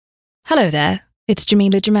Hello there, it's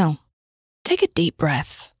Jamila Jamel. Take a deep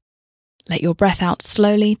breath. Let your breath out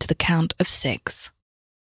slowly to the count of 6.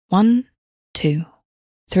 1, 2,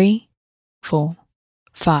 3, 4,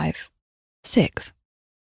 5, 6.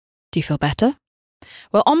 Do you feel better?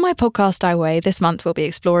 Well, on my podcast, I Weigh, this month we'll be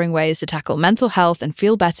exploring ways to tackle mental health and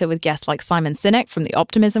feel better with guests like Simon Sinek from The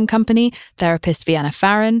Optimism Company, therapist Vienna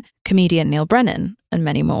Farron, comedian Neil Brennan, and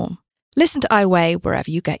many more. Listen to I Weigh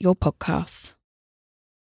wherever you get your podcasts.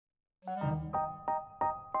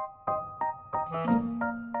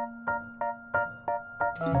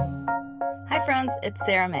 Hi friends, it's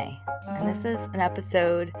Sarah May, and this is an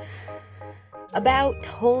episode about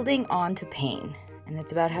holding on to pain, and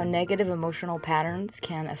it's about how negative emotional patterns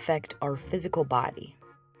can affect our physical body.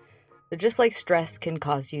 So just like stress can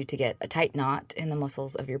cause you to get a tight knot in the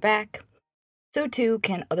muscles of your back, so too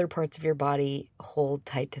can other parts of your body hold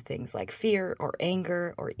tight to things like fear or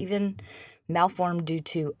anger or even malform due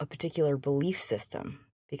to a particular belief system,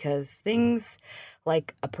 because things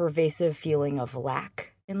like a pervasive feeling of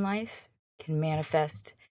lack in life can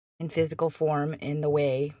manifest in physical form in the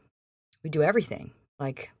way we do everything.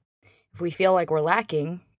 Like, if we feel like we're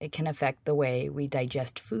lacking, it can affect the way we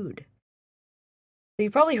digest food. So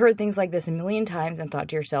you've probably heard things like this a million times and thought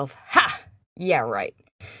to yourself, ha, yeah, right.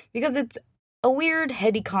 Because it's a weird,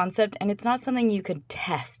 heady concept, and it's not something you can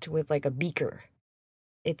test with like a beaker.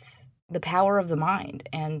 It's the power of the mind,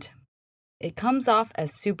 and it comes off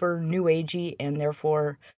as super new agey, and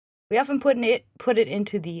therefore we often put it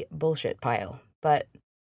into the bullshit pile. But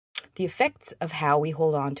the effects of how we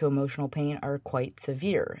hold on to emotional pain are quite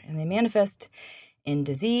severe, and they manifest in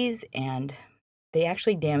disease, and they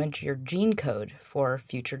actually damage your gene code for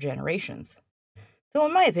future generations. So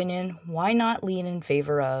in my opinion, why not lean in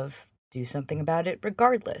favor of do something about it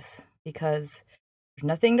regardless? Because there's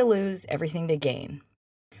nothing to lose, everything to gain.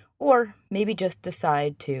 Or maybe just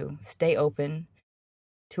decide to stay open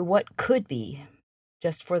to what could be,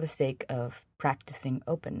 just for the sake of practicing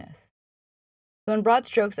openness. So in broad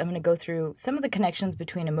strokes, I'm going to go through some of the connections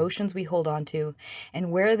between emotions we hold on to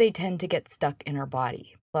and where they tend to get stuck in our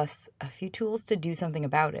body, plus a few tools to do something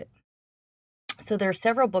about it. So there are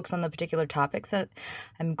several books on the particular topics that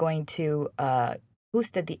I'm going to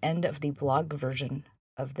post at the end of the blog version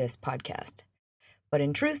of this podcast. But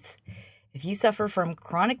in truth, if you suffer from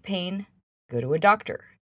chronic pain, go to a doctor.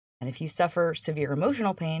 And if you suffer severe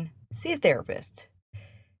emotional pain, see a therapist.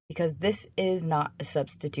 Because this is not a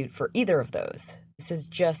substitute for either of those. This is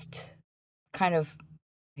just kind of,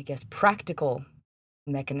 I guess, practical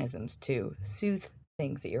mechanisms to soothe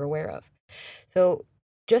things that you're aware of. So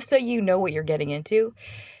just so you know what you're getting into,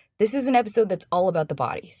 this is an episode that's all about the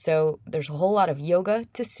body. So there's a whole lot of yoga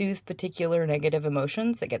to soothe particular negative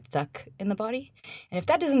emotions that get stuck in the body. And if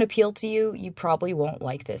that doesn't appeal to you, you probably won't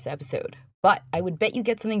like this episode. But I would bet you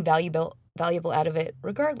get something valuable out of it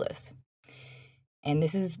regardless. And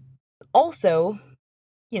this is also,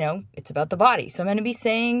 it's about the body. So I'm going to be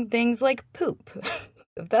saying things like poop.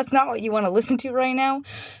 If that's not what you want to listen to right now,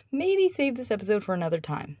 maybe save this episode for another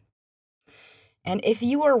time. And if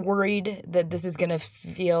you are worried that this is going to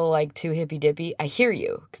feel like too hippy-dippy, I hear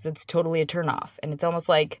you, because it's totally a turnoff. And it's almost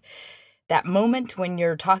like that moment when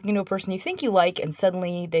you're talking to a person you think you like, and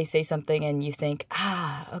suddenly they say something and you think,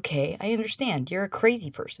 okay, I understand. You're a crazy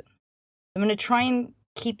person. I'm going to try and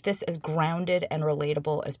keep this as grounded and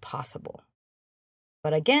relatable as possible.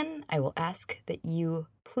 But again, I will ask that you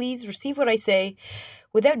please receive what I say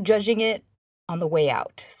without judging it on the way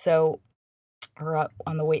out, or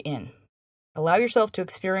on the way in. Allow yourself to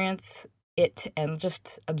experience it and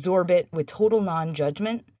just absorb it with total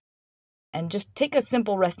non-judgment, and just take a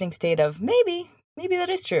simple resting state of maybe that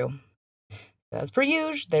is true. As per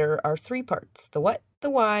usual, there are 3 parts: the what, the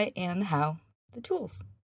why, and the how, the tools.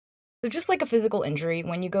 So just like a physical injury,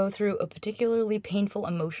 when you go through a particularly painful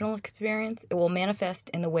emotional experience, it will manifest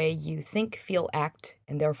in the way you think, feel, act,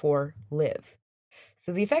 and therefore live.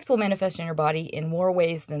 So the effects will manifest in your body in more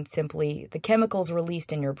ways than simply the chemicals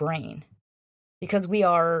released in your brain. Because we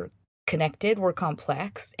are connected, we're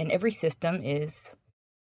complex, and every system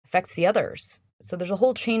affects the others. So there's a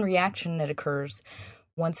whole chain reaction that occurs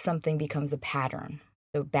once something becomes a pattern.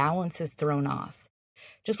 So balance is thrown off.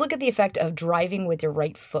 Just look at the effect of driving with your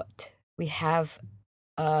right foot. We have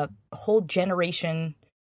a whole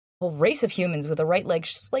race of humans with the right leg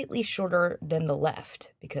slightly shorter than the left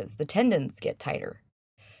because the tendons get tighter.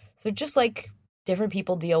 So just like different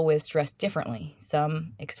people deal with stress differently.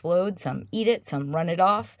 Some explode, some eat it, some run it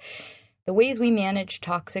off. The ways we manage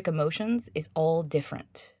toxic emotions is all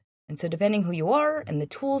different. And so depending who you are and the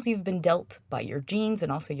tools you've been dealt by your genes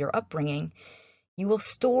and also your upbringing, you will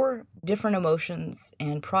store different emotions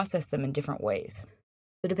and process them in different ways.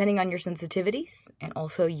 So depending on your sensitivities and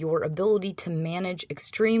also your ability to manage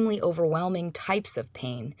extremely overwhelming types of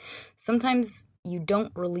pain, sometimes you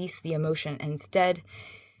don't release the emotion, and instead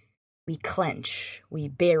we clench, we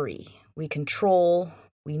bury, we control,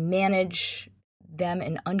 we manage them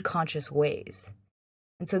in unconscious ways.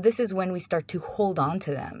 And so this is when we start to hold on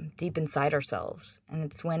to them deep inside ourselves. And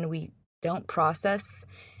it's when we don't process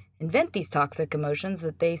and vent these toxic emotions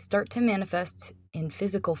that they start to manifest in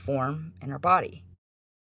physical form in our body.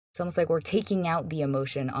 It's almost like we're taking out the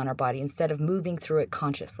emotion on our body instead of moving through it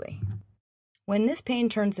consciously. When this pain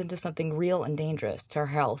turns into something real and dangerous to our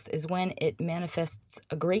health is when it manifests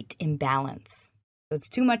a great imbalance. So it's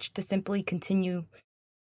too much to simply continue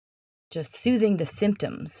just soothing the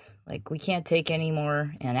symptoms. Like, we can't take any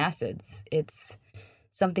more antacids. It's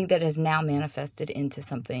something that has now manifested into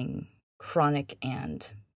something chronic and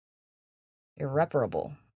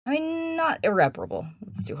irreparable. I mean, not irreparable,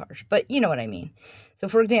 it's too harsh, but you know what I mean. So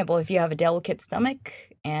for example, if you have a delicate stomach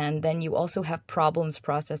and then you also have problems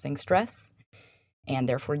processing stress, and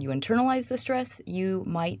therefore you internalize the stress, you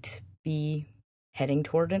might be heading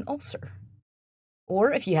toward an ulcer.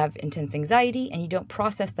 Or if you have intense anxiety and you don't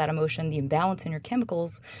process that emotion, the imbalance in your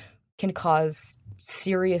chemicals can cause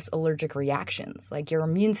serious allergic reactions. Like, your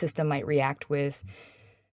immune system might react with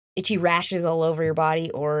itchy rashes all over your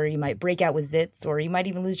body, or you might break out with zits, or you might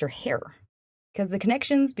even lose your hair. Because the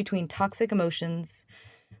connections between toxic emotions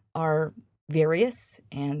are various,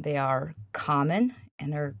 and they are common,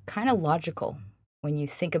 and they're kind of logical when you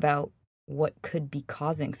think about what could be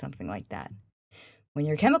causing something like that. When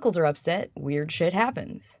your chemicals are upset, weird shit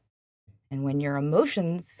happens. And when your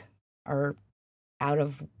emotions are out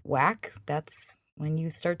of whack, that's when you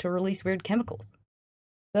start to release weird chemicals.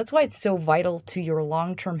 That's why it's so vital to your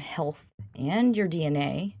long-term health and your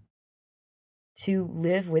DNA to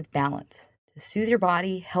live with balance, to soothe your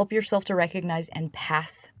body, help yourself to recognize and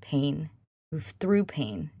pass pain, move through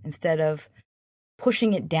pain, instead of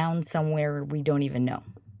pushing it down somewhere we don't even know.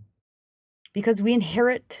 Because we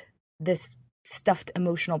inherit this stuffed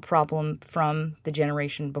emotional problem from the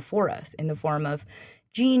generation before us in the form of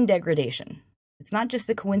gene degradation. It's not just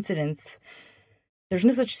a coincidence.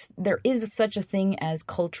 There is such a thing as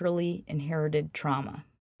culturally inherited trauma.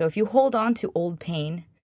 So if you hold on to old pain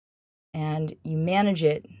and you manage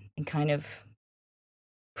it in kind of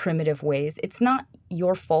primitive ways, it's not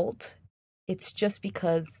your fault. It's just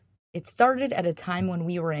because it started at a time when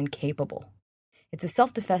we were incapable. It's a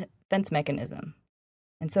self-defense mechanism.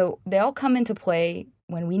 And so they all come into play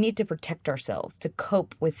when we need to protect ourselves, to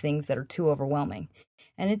cope with things that are too overwhelming.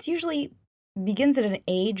 And it's usually begins at an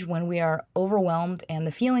age when we are overwhelmed and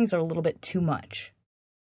the feelings are a little bit too much.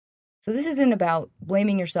 So this isn't about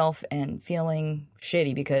blaming yourself and feeling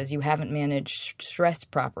shitty because you haven't managed stress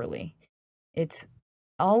properly. It's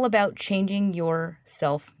all about changing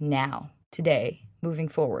yourself now, today, moving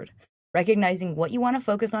forward, recognizing what you want to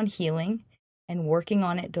focus on healing and working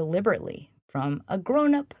on it deliberately from a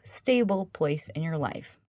grown-up, stable place in your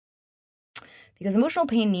life. Because emotional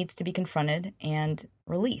pain needs to be confronted and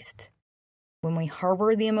released. When we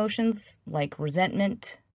harbor the emotions like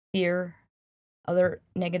resentment, fear, other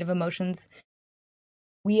negative emotions,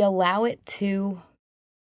 we allow it to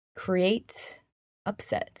create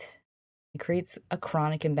upset. It creates a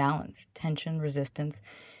chronic imbalance, tension, resistance.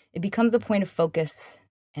 It becomes a point of focus,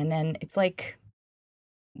 and then it's like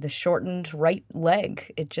the shortened right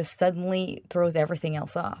leg. It just suddenly throws everything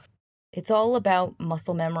else off. It's all about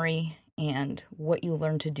muscle memory and what you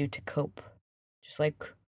learn to do to cope, just like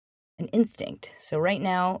an instinct. So right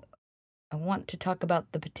now, I want to talk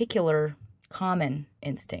about the particular common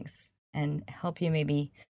instincts and help you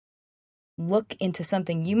maybe look into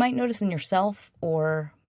something you might notice in yourself,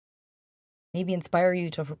 or maybe inspire you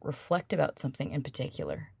to reflect about something in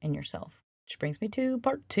particular in yourself. Which brings me to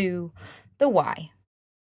part 2, the why.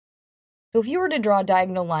 So if you were to draw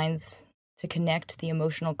diagonal lines to connect the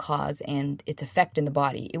emotional cause and its effect in the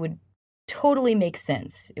body, it would totally make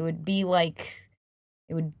sense. It would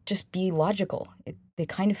just be logical. They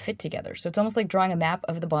kind of fit together. So it's almost like drawing a map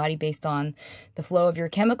of the body based on the flow of your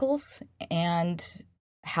chemicals and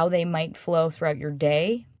how they might flow throughout your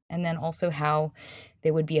day, and then also how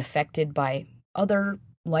they would be affected by other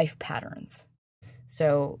life patterns.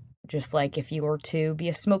 So just like if you were to be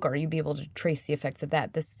a smoker, you'd be able to trace the effects of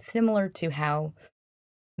that. This is similar to how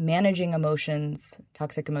managing emotions,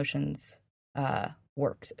 toxic emotions,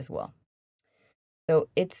 works as well. So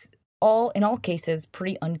it's in all cases,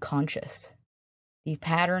 pretty unconscious. These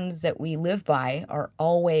patterns that we live by are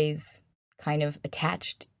always kind of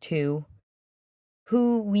attached to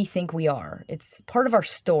who we think we are. It's part of our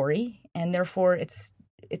story, and therefore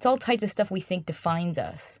it's all tied to stuff we think defines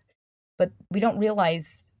us. But we don't realize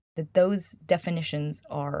that those definitions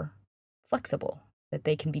are flexible, that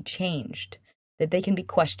they can be changed, that they can be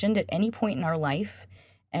questioned at any point in our life,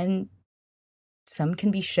 and some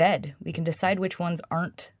can be shed. We can decide which ones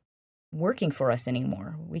aren't working for us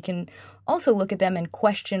anymore. We can also look at them and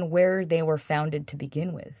question where they were founded to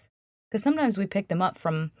begin with. Because sometimes we pick them up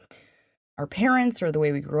from our parents or the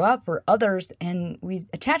way we grew up or others, and we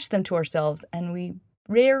attach them to ourselves, and we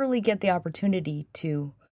rarely get the opportunity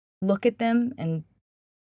to look at them and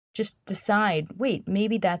just decide, wait,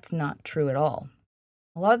 maybe that's not true at all.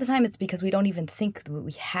 A lot of the time it's because we don't even think that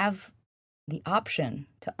we have the option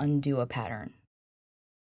to undo a pattern.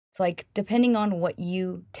 It's like, depending on what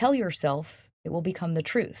you tell yourself, it will become the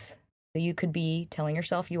truth. So you could be telling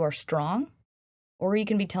yourself you are strong, or you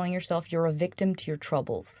can be telling yourself you're a victim to your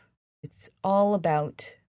troubles. It's all about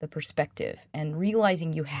the perspective and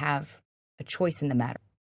realizing you have a choice in the matter.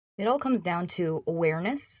 It all comes down to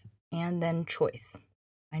awareness and then choice.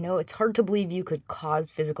 I know it's hard to believe you could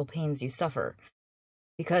cause physical pains you suffer,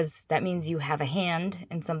 because that means you have a hand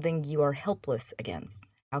in something you are helpless against.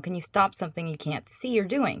 How can you stop something you can't see you're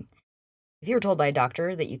doing? If you were told by a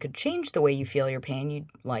doctor that you could change the way you feel your pain, you'd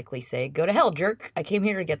likely say, go to hell, jerk. I came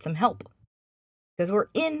here to get some help. Because we're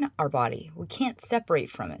in our body. We can't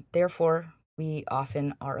separate from it. Therefore, we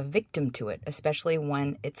often are a victim to it, especially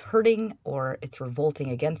when it's hurting or it's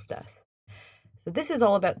revolting against us. So this is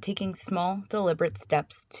all about taking small, deliberate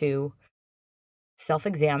steps to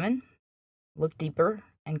self-examine, look deeper,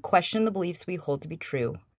 and question the beliefs we hold to be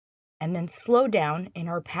true, and then slow down in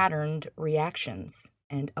our patterned reactions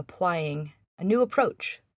and applying a new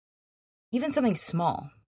approach, even something small.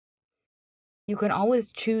 You can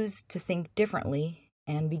always choose to think differently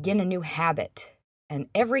and begin a new habit, and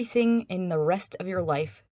everything in the rest of your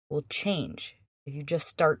life will change if you just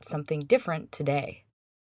start something different today.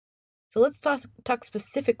 So let's talk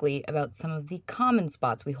specifically about some of the common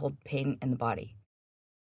spots we hold pain in the body,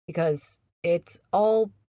 because it's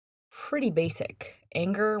all pretty basic.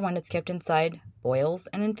 Anger, when it's kept inside, boils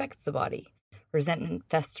and infects the body. Resentment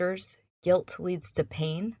festers. Guilt leads to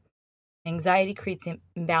pain. Anxiety creates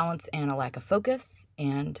imbalance and a lack of focus.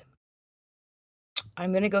 And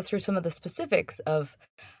I'm going to go through some of the specifics of,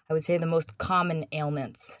 I would say, the most common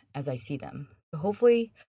ailments as I see them. So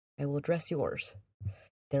hopefully I will address yours.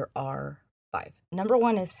 There are 5. Number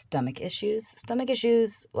 1 is stomach issues. Stomach issues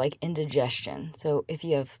like indigestion. So if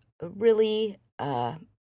you have a really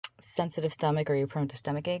sensitive stomach or you're prone to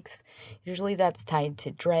stomach aches, usually that's tied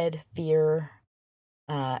to dread, fear,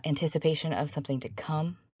 anticipation of something to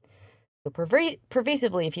come. So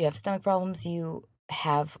pervasively, if you have stomach problems, you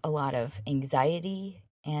have a lot of anxiety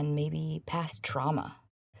and maybe past trauma,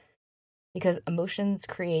 because emotions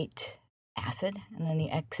create acid, and then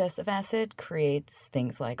the excess of acid creates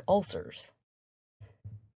things like ulcers.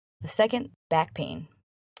 The second, back pain.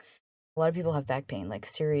 A lot of people have back pain, like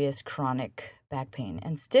serious chronic back pain.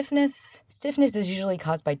 And stiffness is usually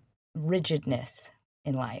caused by rigidness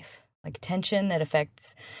in life, like tension that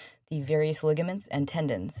affects the various ligaments and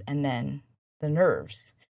tendons, and then the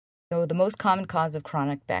nerves. So the most common cause of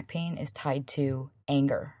chronic back pain is tied to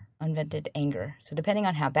anger, unvented anger. So depending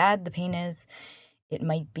on how bad the pain is, it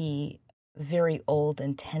might be very old,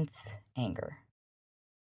 intense anger.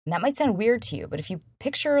 And that might sound weird to you, but if you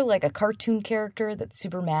picture like a cartoon character that's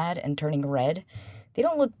super mad and turning red, they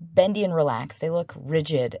don't look bendy and relaxed. They look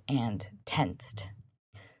rigid and tensed.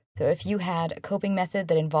 So if you had a coping method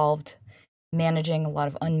that involved managing a lot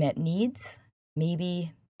of unmet needs,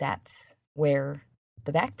 maybe that's where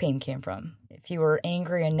the back pain came from. If you were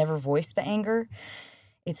angry and never voiced the anger,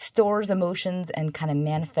 it stores emotions and kind of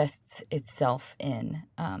manifests itself in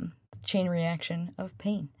chain reaction of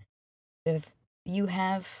pain. If you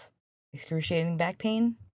have excruciating back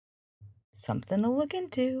pain, something to look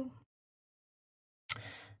into.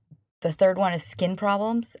 The third one is skin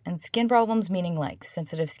problems, and skin problems meaning like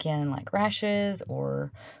sensitive skin, like rashes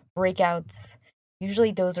or breakouts.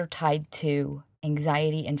 Usually those are tied to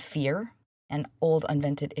anxiety and fear and old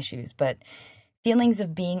unvented issues, but feelings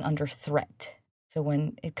of being under threat. So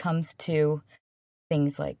when it comes to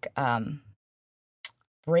things like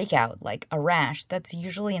breakout, like a rash, that's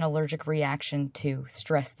usually an allergic reaction to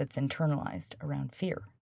stress that's internalized around fear.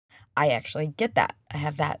 I actually get that. I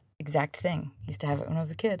have that exact thing. I used to have it when I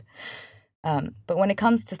was a kid. But when it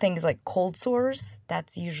comes to things like cold sores,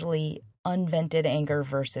 that's usually unvented anger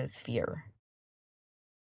versus fear.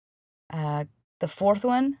 The fourth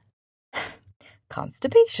one,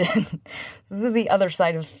 constipation. This is the other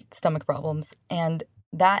side of stomach problems, and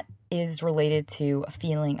that is related to a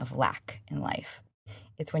feeling of lack in life.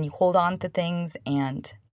 It's when you hold on to things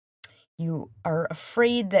and you are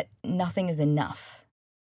afraid that nothing is enough.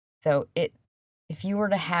 So if you were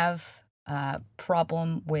to have a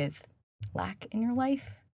problem with lack in your life,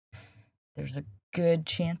 there's a good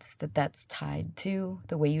chance that that's tied to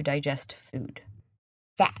the way you digest food.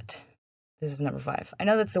 Fat. This is number 5. I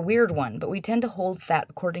know that's a weird one, but we tend to hold fat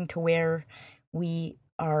according to where we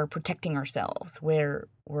are protecting ourselves, where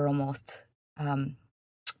we're almost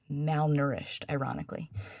malnourished,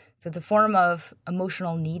 ironically. So it's a form of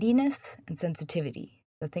emotional neediness and sensitivity.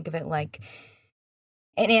 So think of it like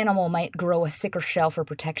an animal might grow a thicker shell for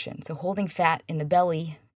protection. So holding fat in the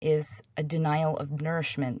belly is a denial of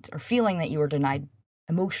nourishment, or feeling that you were denied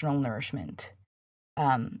emotional nourishment.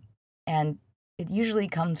 And it usually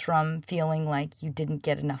comes from feeling like you didn't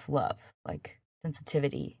get enough love, like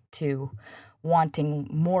sensitivity to wanting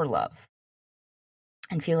more love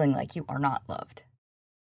and feeling like you are not loved.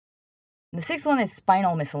 And the 6th one is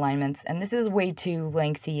spinal misalignments, and this is way too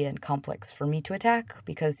lengthy and complex for me to attack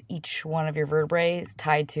because each one of your vertebrae is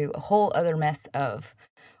tied to a whole other mess of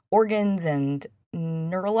organs and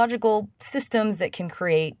neurological systems that can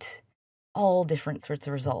create all different sorts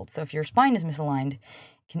of results. So if your spine is misaligned, it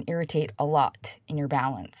can irritate a lot in your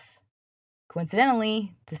balance.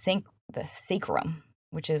 Coincidentally, the sacrum,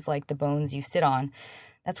 which is like the bones you sit on,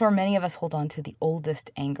 that's where many of us hold on to the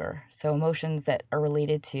oldest anger. So emotions that are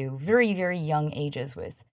related to very, very young ages,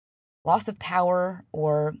 with loss of power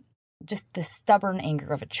or just the stubborn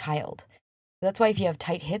anger of a child. That's why if you have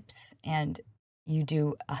tight hips and you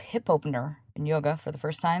do a hip opener in yoga for the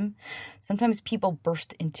first time, sometimes people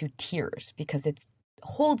burst into tears because it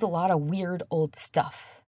holds a lot of weird old stuff.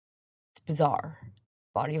 It's bizarre.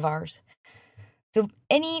 Body of ours. So if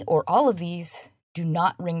any or all of these do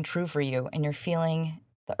not ring true for you and you're feeling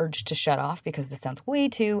the urge to shut off because this sounds way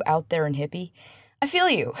too out there and hippie, I feel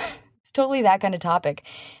you. It's totally that kind of topic.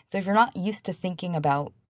 So if you're not used to thinking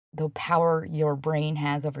about the power your brain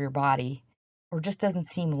has over your body, or just doesn't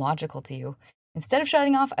seem logical to you, instead of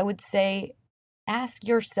shutting off, I would say ask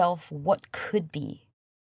yourself what could be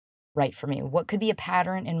right for me. What could be a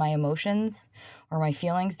pattern in my emotions or my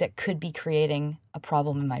feelings that could be creating a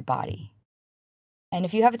problem in my body? And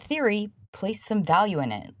if you have a theory, place some value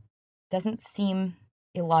in it. Doesn't seem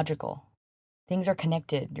illogical. Things are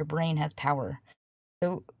connected. Your brain has power.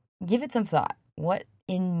 So give it some thought. What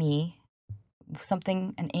in me,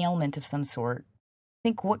 an ailment of some sort,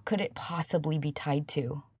 think what could it possibly be tied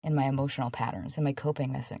to in my emotional patterns and my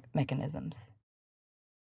coping mechanisms?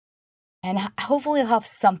 And hopefully you'll have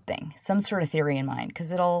some sort of theory in mind,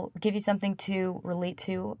 because it'll give you something to relate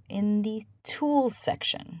to in the tools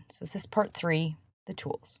section. So this is part 3, the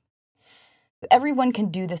tools. Everyone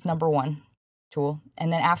can do this number 1 tool.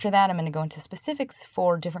 And then after that, I'm going to go into specifics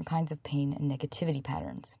for different kinds of pain and negativity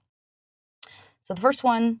patterns. So the first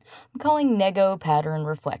one, I'm calling nego pattern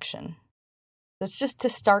reflection. It's just to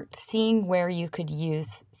start seeing where you could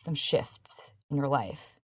use some shifts in your life.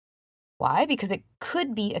 Why? Because it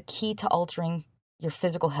could be a key to altering your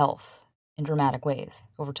physical health in dramatic ways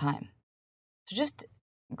over time. So just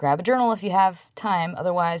grab a journal if you have time.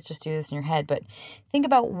 Otherwise, just do this in your head. But think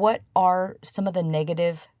about what are some of the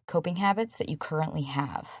negative coping habits that you currently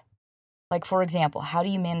have. Like, for example, how do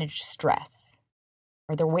you manage stress?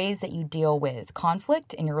 Are there ways that you deal with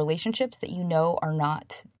conflict in your relationships that you know are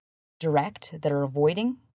not direct, that are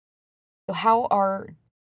avoiding? So how are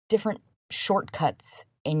different shortcuts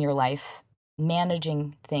in your life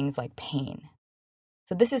managing things like pain?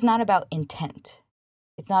 So this is not about intent.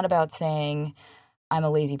 It's not about saying, I'm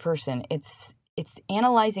a lazy person. It's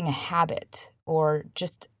analyzing a habit or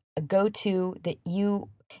just a go-to that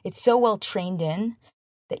it's so well trained in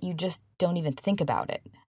that you just don't even think about it.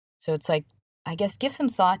 So it's like, I guess, give some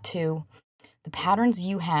thought to the patterns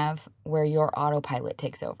you have where your autopilot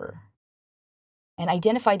takes over, and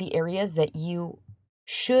identify the areas that you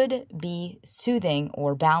should be soothing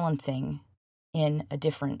or balancing in a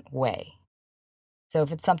different way. So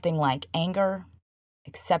if it's something like anger,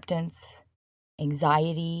 acceptance,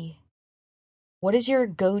 anxiety, what is your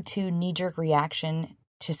go-to knee-jerk reaction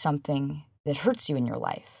to something that hurts you in your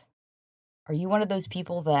life? Are you one of those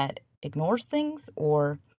people that ignores things?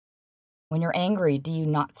 Or when you're angry, do you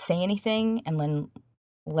not say anything and then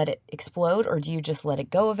let it explode? Or do you just let it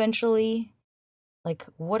go eventually? Like,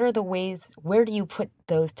 what are the ways, where do you put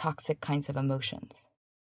those toxic kinds of emotions?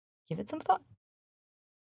 Give it some thought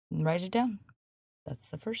and write it down. That's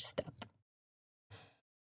the first step.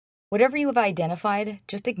 Whatever you have identified,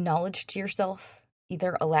 just acknowledge to yourself,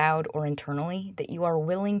 either aloud or internally, that you are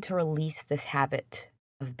willing to release this habit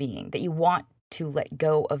of being, that you want to let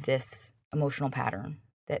go of this emotional pattern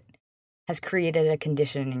that has created a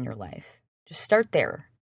condition in your life. Just start there.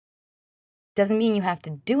 Doesn't mean you have to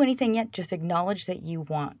do anything yet. Just acknowledge that you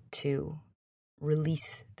want to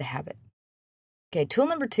release the habit. Okay, tool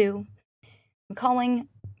number 2, I'm calling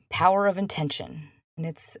power of intention, and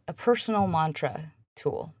it's a personal mantra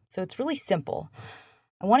tool. So it's really simple.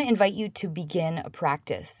 I want to invite you to begin a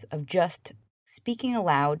practice of just speaking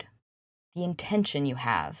aloud the intention you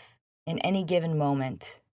have in any given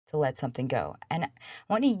moment to let something go. And I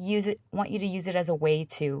want you to use it as a way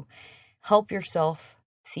to help yourself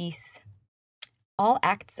cease all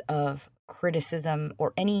acts of criticism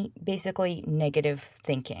or any basically negative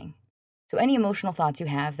thinking. So any emotional thoughts you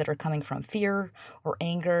have that are coming from fear or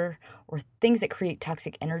anger or things that create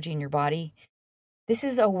toxic energy in your body, this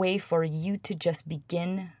is a way for you to just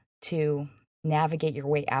begin to navigate your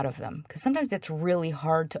way out of them. Because sometimes it's really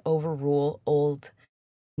hard to overrule old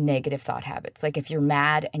negative thought habits. Like if you're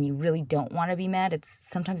mad and you really don't want to be mad, it's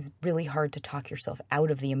sometimes really hard to talk yourself out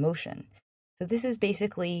of the emotion. So this is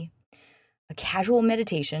basically a casual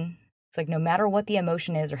meditation. It's like no matter what the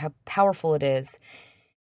emotion is or how powerful it is,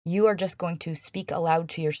 you are just going to speak aloud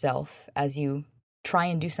to yourself as you try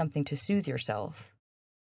and do something to soothe yourself.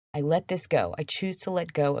 I let this go. I choose to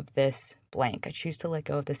let go of this blank. I choose to let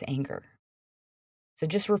go of this anger. So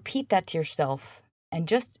just repeat that to yourself, and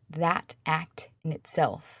just that act in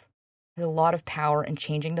itself has a lot of power in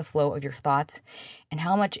changing the flow of your thoughts and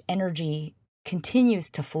how much energy continues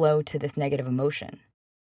to flow to this negative emotion.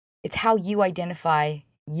 It's how you identify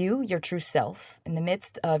you, your true self, in the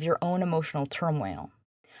midst of your own emotional turmoil.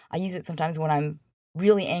 I use it sometimes when I'm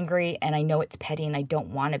really angry and I know it's petty and I don't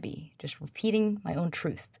want to be. Just repeating my own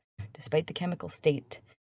truth, despite the chemical state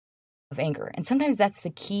of anger. And sometimes that's the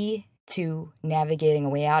key to navigating a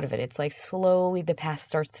way out of it. It's like slowly the path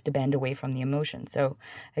starts to bend away from the emotion. So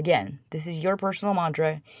again, this is your personal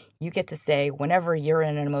mantra. You get to say whenever you're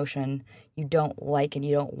in an emotion you don't like and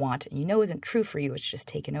you don't want and you know isn't true for you, it's just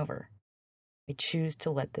taken over. I choose to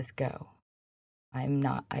let this go.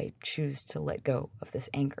 I choose to let go of this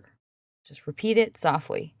anger. Just repeat it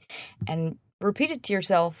softly and repeat it to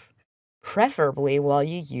yourself, preferably while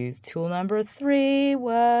you use tool number 3.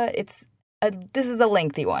 This is a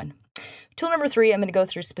lengthy one. Tool number 3, I'm going to go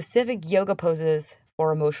through specific yoga poses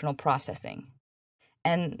for emotional processing.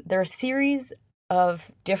 And there are a series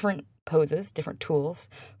of different poses, different tools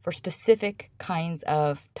for specific kinds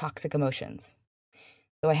of toxic emotions.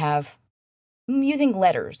 So I'm using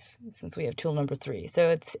letters since we have tool number 3. So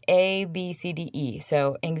it's A, B, C, D, E.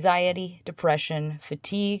 So anxiety, depression,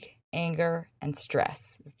 fatigue, anger, and stress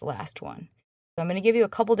is the last one. So I'm going to give you a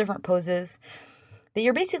couple different poses that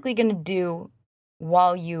you're basically going to do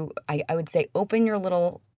while you, I would say, open your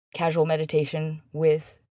little casual meditation with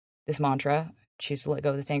this mantra, choose to let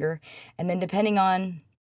go of this anger. And then depending on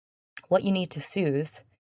what you need to soothe,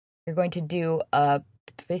 you're going to do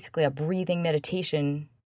basically a breathing meditation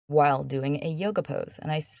while doing a yoga pose.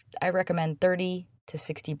 And I recommend 30 to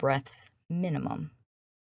 60 breaths minimum.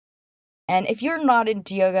 And if you're not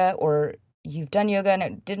into yoga or you've done yoga and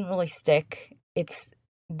it didn't really stick,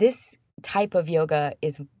 this type of yoga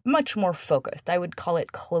is much more focused. I would call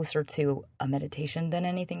it closer to a meditation than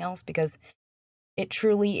anything else because it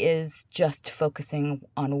truly is just focusing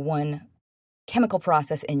on one chemical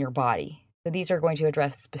process in your body. So these are going to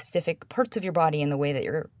address specific parts of your body and the way that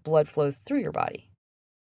your blood flows through your body.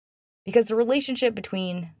 Because the relationship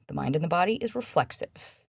between the mind and the body is reflexive.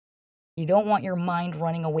 You don't want your mind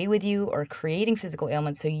running away with you or creating physical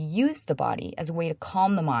ailments, so you use the body as a way to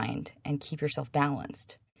calm the mind and keep yourself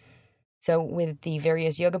balanced. So with the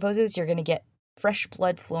various yoga poses, you're going to get fresh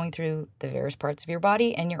blood flowing through the various parts of your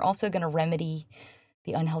body, and you're also going to remedy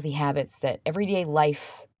the unhealthy habits that everyday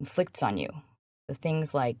life inflicts on you. So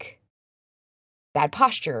things like bad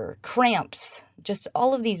posture, cramps, just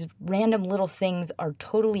all of these random little things are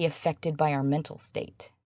totally affected by our mental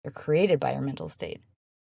state. They're created by our mental state.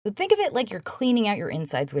 So think of it like you're cleaning out your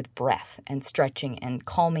insides with breath and stretching and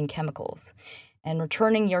calming chemicals and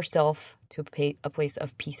returning yourself to a place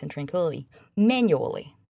of peace and tranquility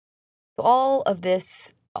manually. So all of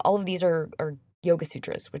these are Yoga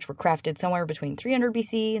Sutras, which were crafted somewhere between 300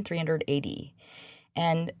 BC and 300 AD.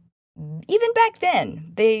 And even back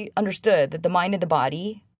then, they understood that the mind and the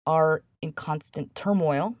body are in constant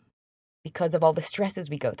turmoil because of all the stresses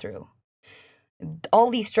we go through. All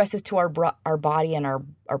these stresses to our body and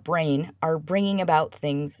our brain are bringing about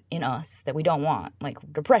things in us that we don't want, like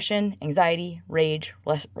depression, anxiety, rage,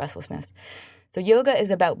 restlessness. So yoga is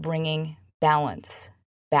about bringing balance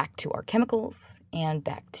back to our chemicals and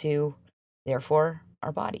back to, therefore,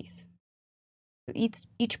 our bodies. So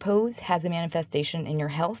each pose has a manifestation in your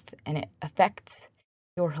health, and it affects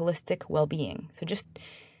your holistic well-being. So just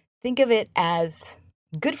think of it as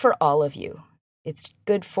good for all of you. It's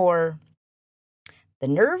good for the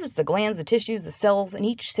nerves, the glands, the tissues, the cells, and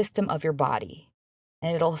each system of your body.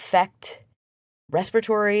 and it'll affect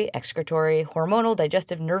respiratory, excretory, hormonal,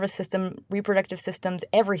 digestive, nervous system, reproductive systems,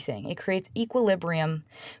 everything. It creates equilibrium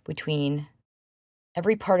between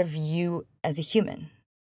every part of you as a human,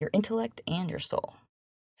 your intellect and your soul.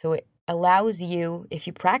 So it allows you, if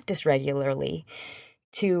you practice regularly,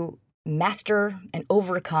 to master and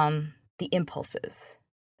overcome the impulses.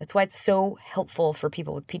 That's why it's so helpful for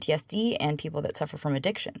people with PTSD and people that suffer from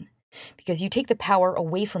addiction, because you take the power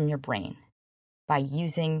away from your brain by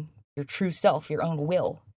using your true self, your own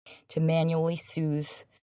will, to manually soothe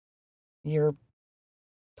your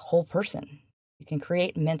whole person. You can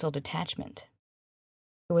create mental detachment.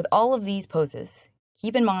 So with all of these poses,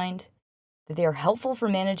 keep in mind that they are helpful for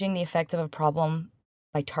managing the effects of a problem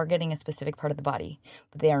by targeting a specific part of the body,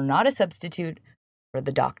 but they are not a substitute for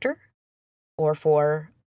the doctor or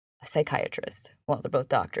for a psychiatrist. Well, they're both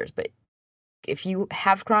doctors, but if you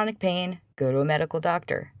have chronic pain, go to a medical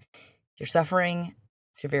doctor. If you're suffering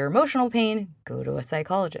severe emotional pain, go to a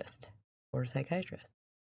psychologist or a psychiatrist.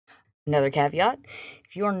 Another caveat,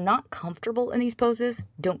 if you are not comfortable in these poses,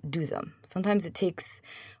 don't do them. Sometimes it takes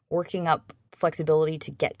working up flexibility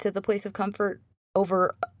to get to the place of comfort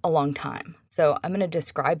over a long time. So I'm going to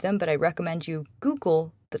describe them, but I recommend you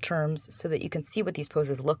Google the terms so that you can see what these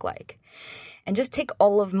poses look like. And just take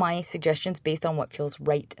all of my suggestions based on what feels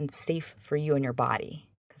right and safe for you and your body.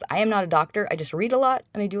 Because I am not a doctor, I just read a lot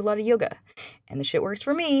and I do a lot of yoga. And the shit works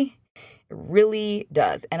for me. It really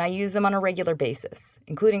does. And I use them on a regular basis,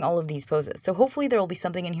 including all of these poses. So hopefully there will be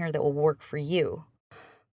something in here that will work for you.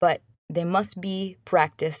 But they must be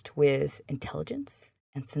practiced with intelligence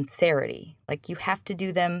and sincerity. Like, you have to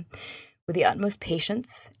do them with the utmost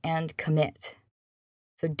patience and commit.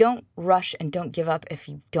 So don't rush and don't give up if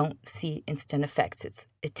you don't see instant effects.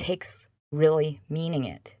 It takes really meaning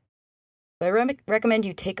it. So I recommend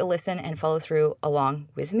you take a listen and follow through along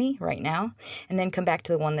with me right now, and then come back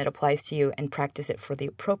to the one that applies to you and practice it for the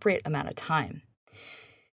appropriate amount of time.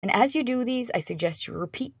 And as you do these, I suggest you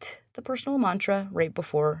repeat the personal mantra right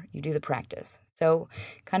before you do the practice. So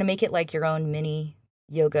kind of make it like your own mini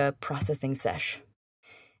yoga processing sesh,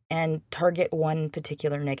 and target one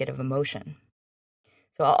particular negative emotion.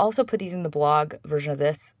 So I'll also put these in the blog version of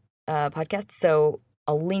this podcast. So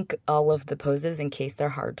I'll link all of the poses in case they're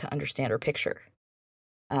hard to understand or picture.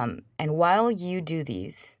 And while you use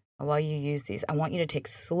these, I want you to take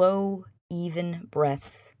slow, even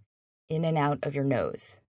breaths in and out of your nose.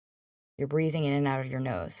 You're breathing in and out of your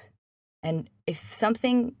nose. And if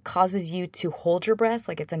something causes you to hold your breath,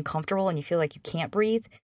 like it's uncomfortable and you feel like you can't breathe,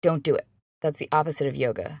 don't do it. That's the opposite of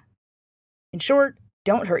yoga. In short,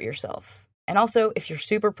 don't hurt yourself. And also, if you're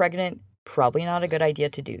super pregnant, probably not a good idea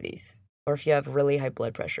to do these. Or if you have really high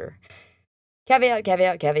blood pressure. Caveat,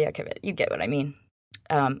 caveat, caveat, caveat. You get what I mean.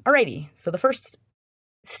 Alrighty, so the first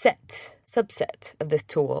subset of this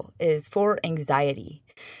tool is for anxiety.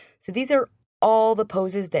 So these are all the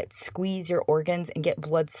poses that squeeze your organs and get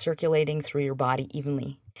blood circulating through your body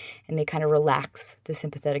evenly. And they kind of relax the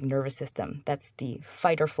sympathetic nervous system. That's the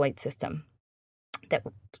fight or flight system that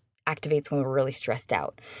activates when we're really stressed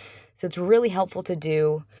out. So it's really helpful to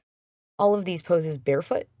do all of these poses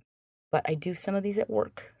barefoot, but I do some of these at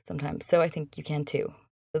work sometimes, so I think you can too.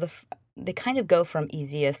 So they kind of go from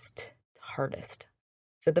easiest to hardest.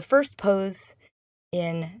 So the first pose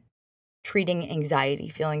in treating anxiety,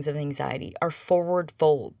 feelings of anxiety, are forward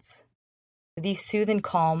folds. These soothe and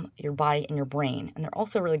calm your body and your brain, and they're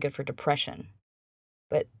also really good for depression.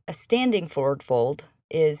 But a standing forward fold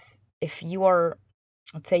is if you are,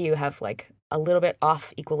 let's say you have like a little bit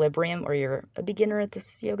off equilibrium, or you're a beginner at this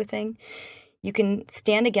yoga thing, you can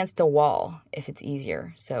stand against a wall if it's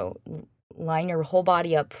easier. So line your whole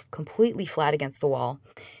body up completely flat against the wall.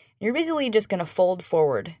 You're basically just going to fold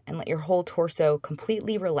forward and let your whole torso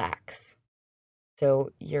completely relax.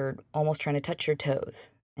 So you're almost trying to touch your toes,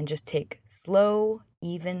 and just take slow,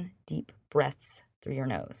 even, deep breaths through your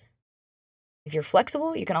nose. If you're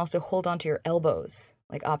flexible, you can also hold onto your elbows,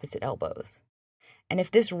 like opposite elbows. And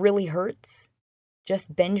if this really hurts,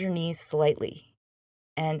 just bend your knees slightly.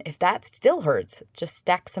 And if that still hurts, just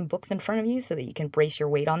stack some books in front of you so that you can brace your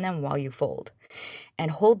weight on them while you fold.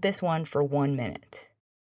 And hold this one for 1 minute.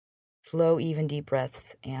 Slow, even, deep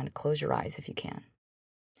breaths, and close your eyes if you can.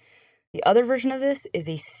 The other version of this is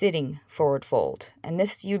a sitting forward fold. And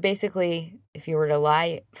this, you basically, if you were to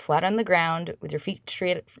lie flat on the ground with your feet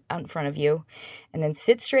straight out in front of you, and then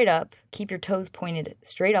sit straight up, keep your toes pointed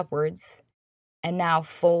straight upwards, and now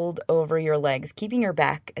fold over your legs, keeping your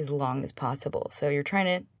back as long as possible. So you're trying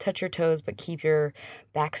to touch your toes, but keep your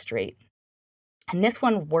back straight. And this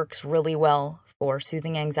one works really well for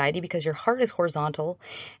soothing anxiety because your heart is horizontal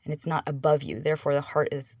and it's not above you. Therefore, the heart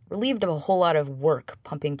is relieved of a whole lot of work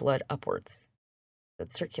pumping blood upwards. So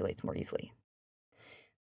it circulates more easily.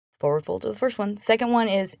 Forward fold to the first one. Second one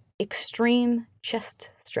is extreme chest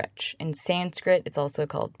stretch. In Sanskrit, it's also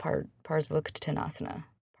called Parsvottanasana.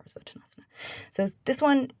 So this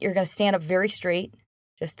one, you're going to stand up very straight,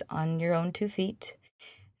 just on your own 2 feet,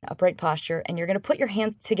 upright posture, and you're going to put your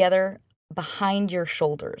hands together behind your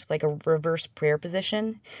shoulders, like a reverse prayer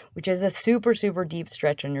position, which is a super, super deep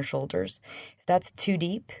stretch on your shoulders. If that's too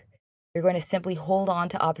deep, you're going to simply hold on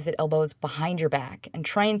to opposite elbows behind your back and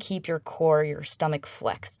try and keep your core, your stomach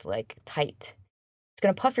flexed, like tight. It's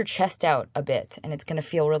going to puff your chest out a bit, and it's going to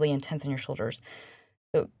feel really intense on your shoulders.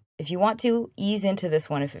 So if you want to ease into this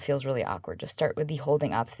one, if it feels really awkward, just start with the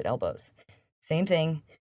holding opposite elbows. Same thing,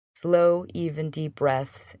 slow, even, deep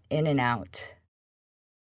breaths in and out.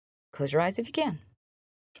 Close your eyes if you can.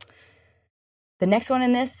 The next one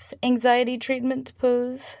in this anxiety treatment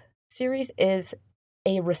pose series is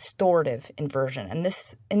a restorative inversion. And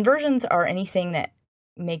this inversions are anything that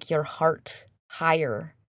make your heart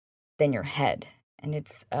higher than your head. And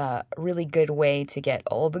it's a really good way to get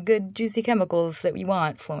all the good juicy chemicals that we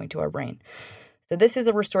want flowing to our brain. So this is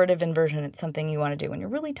a restorative inversion. It's something you want to do when you're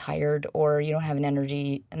really tired or you don't have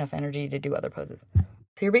enough energy to do other poses. So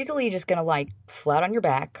you're basically just going to lie flat on your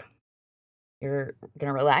back. You're going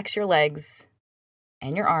to relax your legs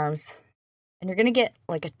and your arms, and you're going to get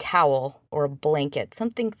like a towel or a blanket,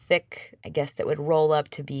 something thick, I guess, that would roll up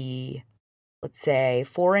to be, let's say,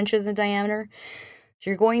 4 inches in diameter.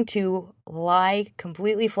 So you're going to lie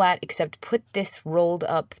completely flat, except put this rolled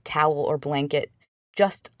up towel or blanket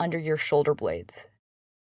just under your shoulder blades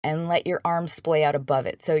and let your arms splay out above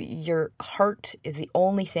it. So your heart is the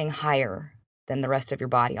only thing higher than the rest of your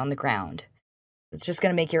body on the ground. It's just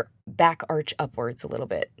going to make your back arch upwards a little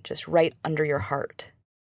bit, just right under your heart.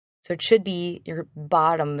 So it should be your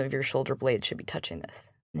bottom of your shoulder blade should be touching this.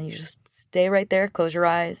 And then you just stay right there, close your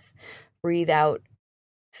eyes, breathe out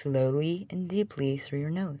slowly and deeply through your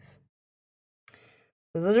nose.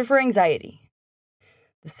 So those are for anxiety.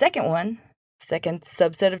 The second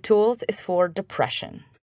subset of tools is for depression.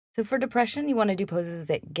 So for depression, you want to do poses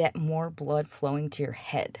that get more blood flowing to your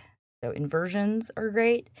head. So inversions are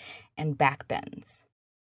great and back bends.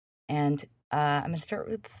 And I'm going to start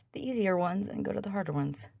with the easier ones and go to the harder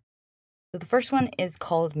ones. So the first one is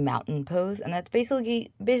called mountain pose, and that's basically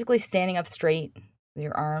standing up straight with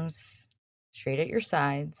your arms straight at your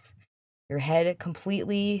sides, your head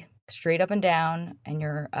completely straight up and down, and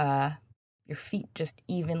your feet just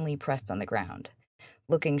evenly pressed on the ground,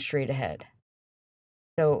 looking straight ahead.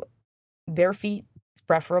 So bare feet is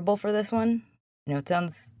preferable for this one. It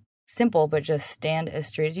sounds simple, but just stand as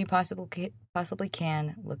straight as you possibly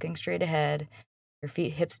can, looking straight ahead, your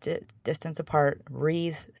feet hips distance apart.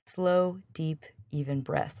 Breathe slow, deep, even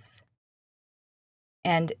breaths.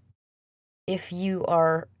 And if you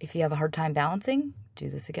have a hard time balancing, do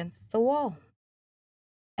this against the wall.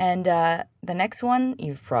 And the next one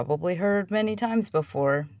you've probably heard many times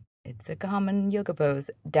before. It's a common yoga pose,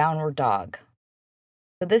 downward dog.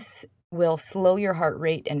 So this will slow your heart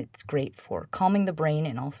rate, and it's great for calming the brain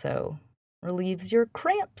and also relieves your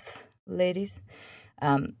cramps, ladies.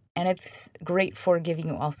 And it's great for giving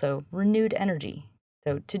you also renewed energy.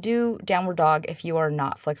 So to do downward dog, if you are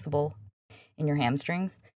not flexible in your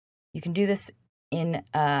hamstrings, you can do this in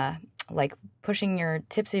like pushing your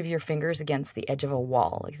tips of your fingers against the edge of a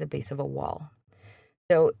wall, like the base of a wall.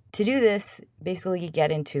 So to do this, basically you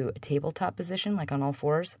get into a tabletop position, like on all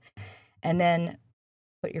fours, and then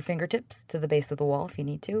put your fingertips to the base of the wall if you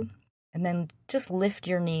need to, and then just lift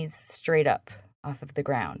your knees straight up off of the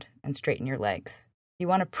ground and straighten your legs. You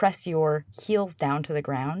want to press your heels down to the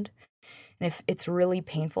ground. And if it's really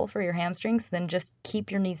painful for your hamstrings, then just keep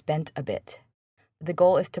your knees bent a bit. The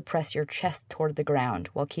goal is to press your chest toward the ground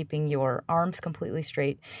while keeping your arms completely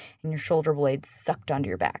straight and your shoulder blades sucked onto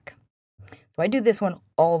your back. So I do this one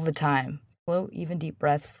all the time. Slow, even, deep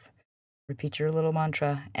breaths. Repeat your little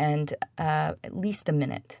mantra, and at least a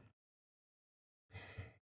minute.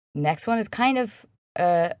 Next one is kind of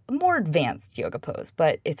a more advanced yoga pose,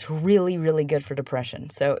 but it's really, really good for depression.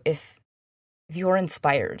 So if you are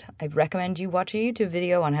inspired, I recommend you watch a YouTube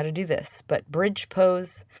video on how to do this. But bridge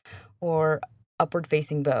pose or upward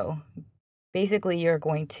facing bow. Basically, you're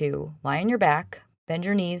going to lie on your back, bend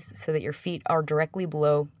your knees so that your feet are directly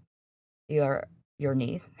below your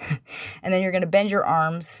knees. And then you're going to bend your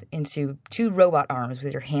arms into 2 robot arms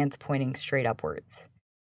with your hands pointing straight upwards.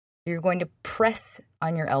 You're going to press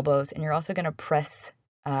on your elbows, and you're also going to press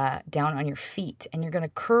down on your feet, and you're going to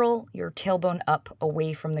curl your tailbone up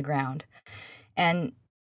away from the ground. And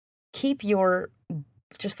keep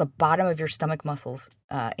just the bottom of your stomach muscles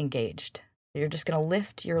engaged. You're just going to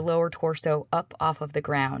lift your lower torso up off of the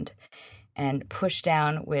ground and push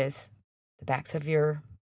down with the backs of your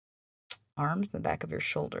arms, the back of your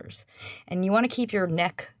shoulders. And you want to keep your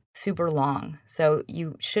neck super long, so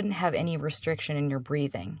you shouldn't have any restriction in your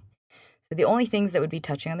breathing. So the only things that would be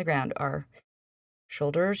touching on the ground are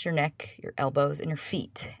shoulders, your neck, your elbows, and your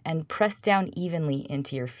feet. And press down evenly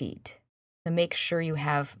into your feet to make sure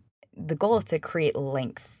the goal is to create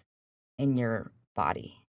length in your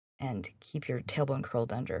body and keep your tailbone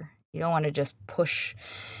curled under. You don't want to just push,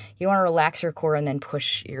 you don't want to relax your core and then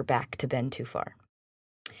push your back to bend too far.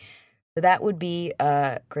 So that would be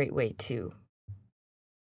a great way to,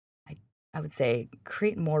 I would say,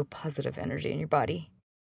 create more positive energy in your body.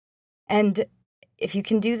 And if you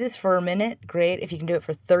can do this for a minute, great. If you can do it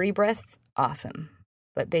for 30 breaths, awesome.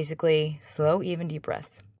 But basically, slow, even, deep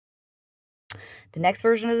breaths. The next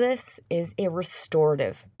version of this is a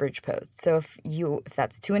restorative bridge pose. So if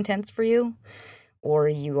that's too intense for you, or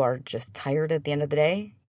you are just tired at the end of the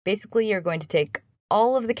day, basically you're going to take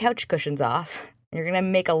all of the couch cushions off, and you're going to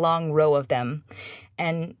make a long row of them,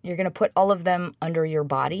 and you're going to put all of them under your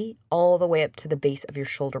body all the way up to the base of your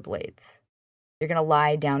shoulder blades. You're going to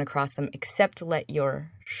lie down across them, except to let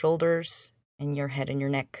your shoulders and your head and your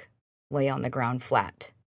neck lay on the ground flat.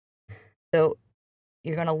 So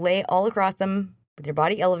you're going to lay all across them with your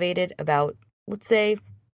body elevated about, let's say,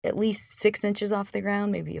 at least 6 inches off the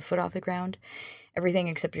ground, maybe a foot off the ground, everything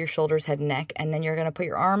except your shoulders, head, and neck. And then you're going to put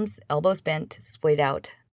your arms, elbows bent, splayed out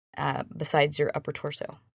besides your upper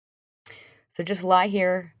torso. So just lie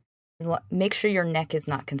here. Make sure your neck is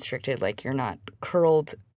not constricted, like you're not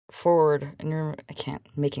curled forward, and I can't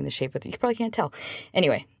making the shape with you. You probably can't tell.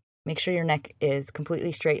 Anyway, make sure your neck is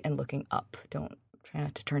completely straight and looking up. Try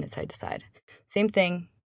not to turn it side to side. Same thing,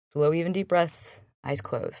 slow, even, deep breaths, eyes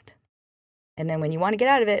closed. And then when you want to get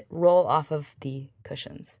out of it, roll off of the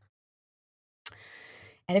cushions.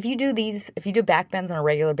 And if you do back bends on a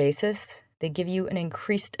regular basis, they give you an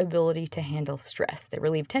increased ability to handle stress. They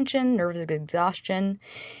relieve tension, nervous exhaustion.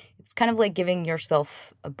 It's kind of like giving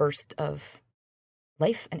yourself a burst of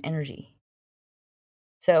life and energy.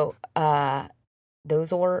 So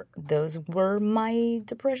those were my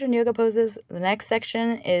depression yoga poses. The next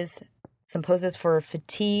section is some poses for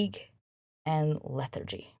fatigue and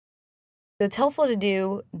lethargy. So it's helpful to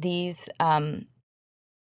do these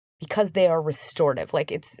because they are restorative.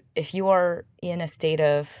 Like if you are in a state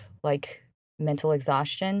of like mental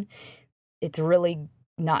exhaustion, it's really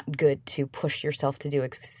not good to push yourself to do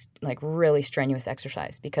like really strenuous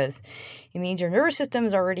exercise, because it means your nervous system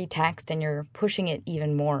is already taxed and you're pushing it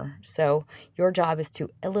even more. So your job is to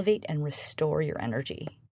elevate and restore your energy.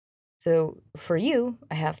 So for you,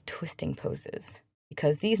 I have twisting poses,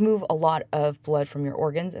 because these move a lot of blood from your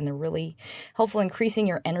organs, and they're really helpful increasing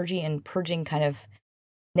your energy and purging kind of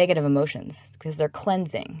negative emotions, because they're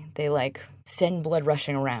cleansing. They like send blood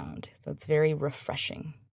rushing around. So it's very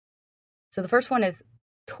refreshing. So the first one is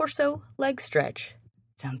torso leg stretch.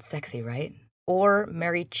 Sounds sexy, right? Or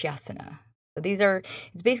Marichyasana. So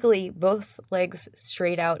it's basically both legs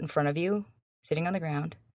straight out in front of you, sitting on the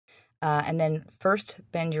ground. And then first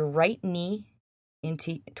bend your right knee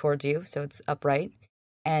towards you, so it's upright,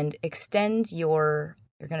 and you're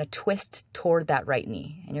going to twist toward that right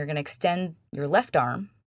knee, and you're going to extend your left arm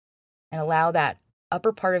and allow that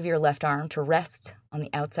upper part of your left arm to rest on the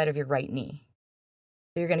outside of your right knee.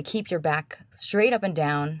 So you're going to keep your back straight up and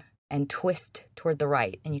down and twist toward the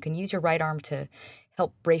right. And you can use your right arm to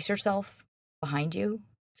help brace yourself behind you,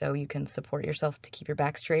 so you can support yourself to keep your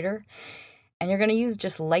back straighter. And you're going to use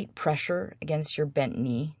just light pressure against your bent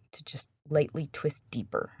knee to just lightly twist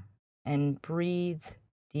deeper. And breathe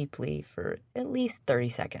deeply for at least 30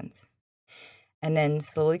 seconds. And then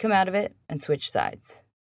slowly come out of it and switch sides.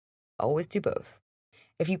 Always do both.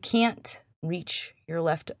 If you can't reach your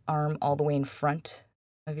left arm all the way in front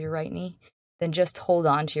of your right knee, then just hold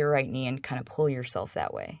on to your right knee and kind of pull yourself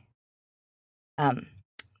that way.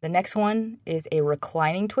 The next one is a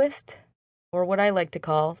reclining twist, or what I like to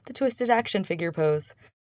call the twisted action figure pose.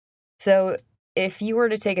 So if you were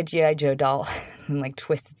to take a G.I. Joe doll and like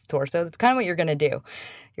twist its torso, that's kind of what you're going to do.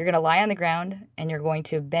 You're going to lie on the ground and you're going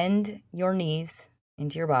to bend your knees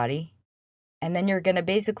into your body, and then you're going to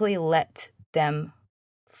basically let them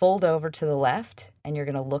fold over to the left, and you're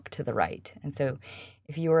going to look to the right. And so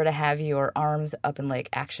if you were to have your arms up in like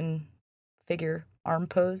action figure arm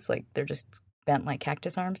pose, like they're just bent like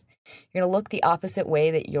cactus arms, you're going to look the opposite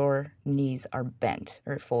way that your knees are bent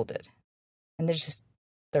or folded. And there's just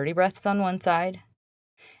 30 breaths on one side,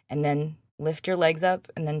 and then lift your legs up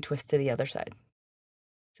and then twist to the other side.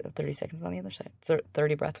 So 30 seconds on the other side. So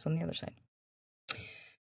 30 breaths on the other side.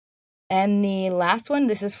 And the last one,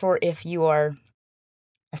 this is for if you are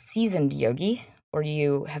a seasoned yogi or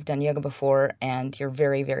you have done yoga before and you're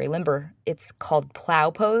very, very limber. It's called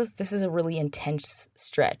plow pose. This is a really intense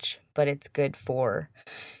stretch, but it's good for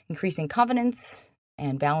increasing confidence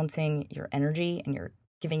and balancing your energy, and you're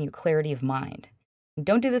giving you clarity of mind. And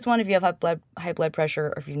don't do this one if you have high blood pressure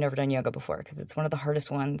or if you've never done yoga before, because it's one of the hardest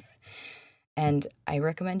ones. And I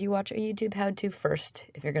recommend you watch a YouTube how-to first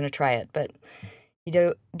if you're going to try it. But you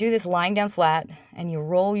do this lying down flat, and you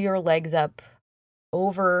roll your legs up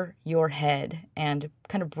over your head and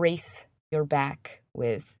kind of brace your back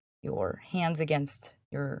with your hands against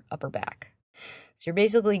your upper back. So you're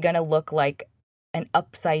basically going to look like an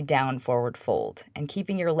upside down forward fold and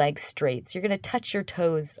keeping your legs straight. So you're going to touch your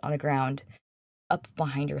toes on the ground up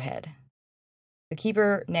behind your head. So keep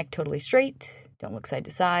your neck totally straight. Don't look side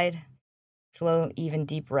to side. Slow, even,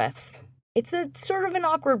 deep breaths. It's a sort of an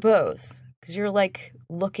awkward pose because you're like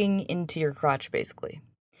looking into your crotch basically.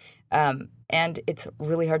 And it's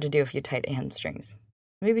really hard to do if you tight hamstrings.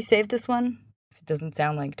 Maybe save this one if it doesn't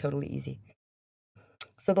sound like totally easy.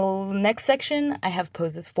 So the next section, I have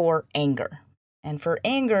poses for anger. And for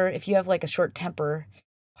anger, if you have like a short temper,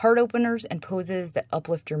 heart openers and poses that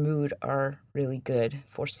uplift your mood are really good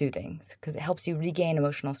for soothing because it helps you regain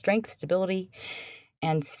emotional strength, stability,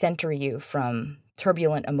 and center you from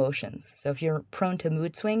turbulent emotions. So if you're prone to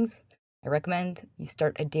mood swings, I recommend you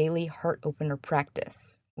start a daily heart opener practice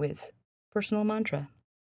with personal mantra.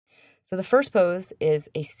 So the first pose is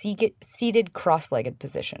a seated cross-legged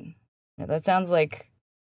position. Now that sounds like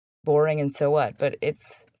boring and so what, but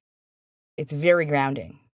it's very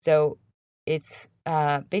grounding. So it's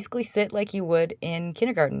basically sit like you would in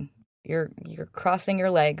kindergarten. You're crossing your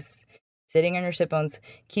legs, sitting on your sit bones,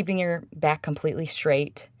 keeping your back completely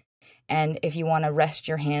straight. And if you want to rest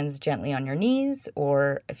your hands gently on your knees,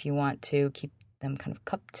 or if you want to keep them kind of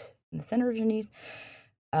cupped in the center of your knees,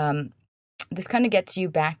 this kind of gets you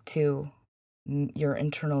back to your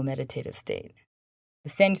internal meditative state. The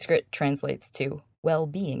Sanskrit translates to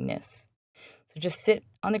well-beingness. So just sit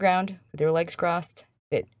on the ground with your legs crossed.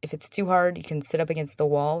 If it's too hard, you can sit up against the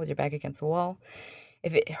wall with your back against the wall.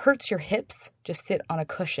 If it hurts your hips, just sit on a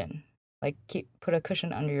cushion. Like put a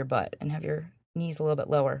cushion under your butt and have your knees a little bit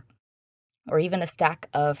lower. Or even a stack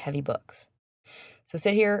of heavy books. So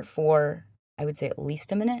sit here for, I would say, at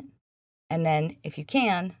least a minute. And then, if you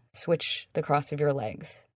can, switch the cross of your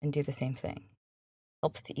legs and do the same thing.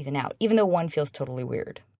 Helps to even out, even though one feels totally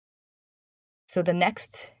weird. So the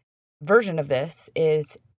next version of this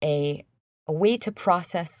is a way to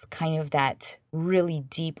process kind of that really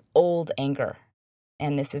deep, old anger.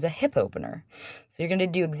 And this is a hip opener. So you're going to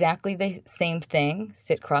do exactly the same thing,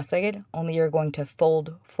 sit cross-legged, only you're going to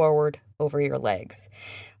fold forward over your legs.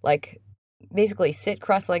 Like, basically sit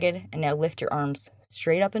cross-legged and now lift your arms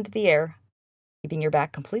straight up into the air, keeping your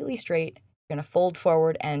back completely straight. You're going to fold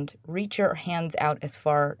forward and reach your hands out as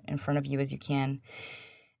far in front of you as you can.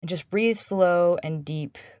 And just breathe slow and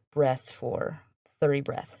deep breaths for 30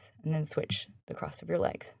 breaths, and then switch the cross of your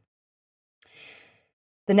legs.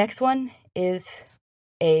 The next one is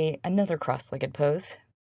another cross-legged pose.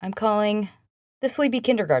 I'm calling the Sleepy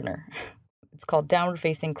Kindergartner. It's called downward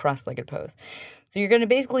facing cross-legged pose. So you're going to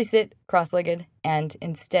basically sit cross-legged and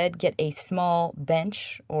instead get a small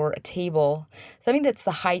bench or a table, something that's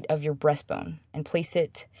the height of your breastbone, and place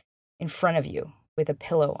it in front of you with a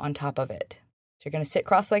pillow on top of it. So you're going to sit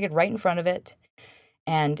cross-legged right in front of it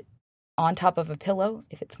and on top of a pillow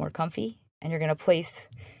if it's more comfy, and you're going to place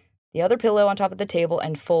the other pillow on top of the table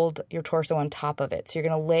and fold your torso on top of it. So you're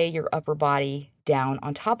going to lay your upper body down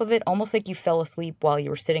on top of it, almost like you fell asleep while you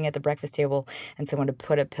were sitting at the breakfast table and someone had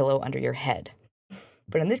put a pillow under your head.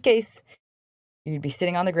 But in this case, you'd be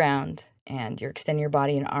sitting on the ground and you're extending your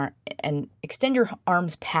body and extend your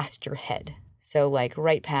arms past your head. So like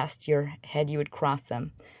right past your head, you would cross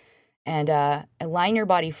them. And align your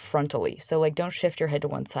body frontally. So like don't shift your head to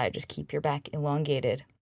one side, just keep your back elongated.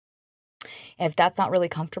 And if that's not really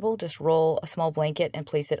comfortable, just roll a small blanket and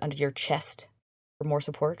place it under your chest for more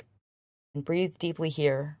support. And breathe deeply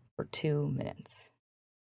here for 2 minutes.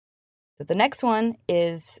 So the next one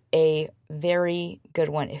is a very good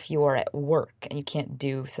one if you are at work and you can't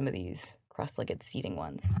do some of these cross-legged seating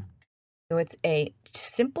ones. So it's a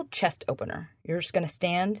simple chest opener. You're just going to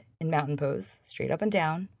stand in mountain pose, straight up and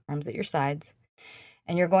down, arms at your sides.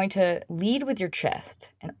 And you're going to lead with your chest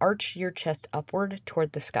and arch your chest upward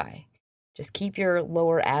toward the sky. Just keep your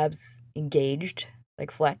lower abs engaged,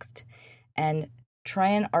 like flexed, and try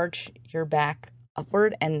and arch your back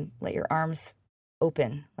upward and let your arms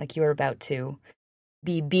open like you are about to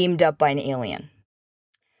be beamed up by an alien.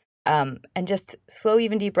 And just slow,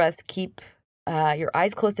 even deep breaths. Keep your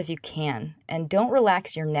eyes closed if you can, and don't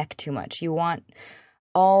relax your neck too much. You want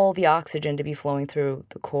all the oxygen to be flowing through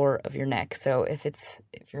the core of your neck. So if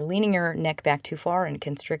you're leaning your neck back too far and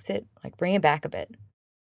constricts it, like bring it back a bit.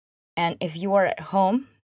 And if you are at home,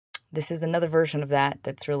 this is another version of that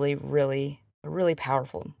that's really, really, really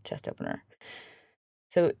powerful chest opener.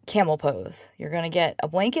 So camel pose. You're gonna get a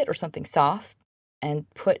blanket or something soft and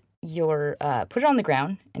put it on the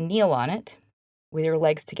ground and kneel on it with your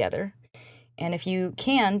legs together. And if you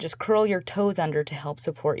can, just curl your toes under to help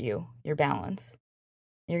support your balance.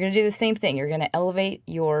 You're going to do the same thing. You're going to elevate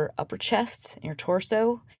your upper chest, your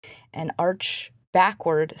torso, and arch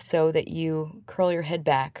backward so that you curl your head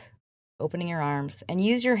back, opening your arms, and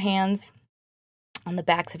use your hands on the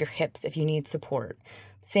backs of your hips if you need support.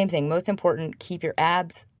 Same thing. Most important, keep your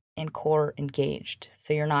abs and core engaged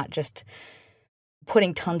so you're not just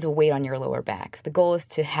putting tons of weight on your lower back. The goal is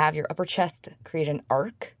to have your upper chest create an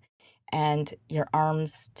arc and your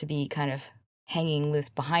arms to be kind of hanging loose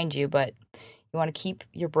behind you, but you want to keep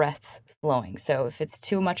your breath flowing. So if it's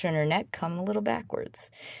too much on your neck, come a little backwards.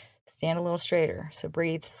 Stand a little straighter. So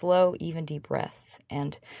breathe slow, even deep breaths.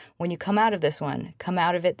 And when you come out of this one, come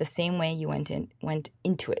out of it the same way you went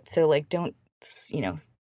into it. So like don't,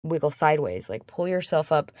 wiggle sideways. Like pull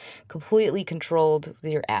yourself up, completely controlled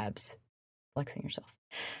with your abs, flexing yourself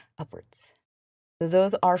upwards. So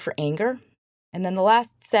those are for anger. And then the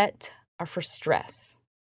last set are for stress.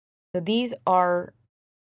 So these are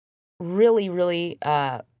really, really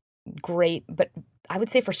great. But I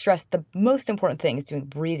would say for stress, the most important thing is doing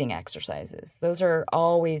breathing exercises. Those are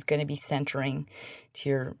always going to be centering to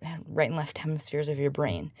your right and left hemispheres of your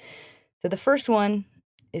brain. So the first one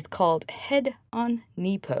is called head on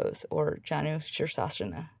knee pose, or Janu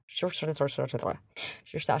Shirsasana.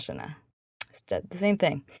 Shirsasana. It's the same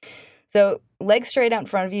thing. So legs straight out in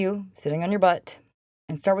front of you, sitting on your butt,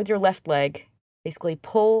 and start with your left leg. Basically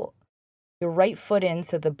pull your right foot in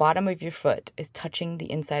so the bottom of your foot is touching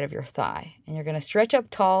the inside of your thigh. And you're going to stretch up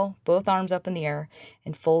tall, both arms up in the air,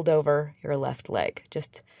 and fold over your left leg.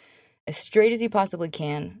 Just as straight as you possibly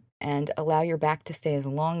can, and allow your back to stay as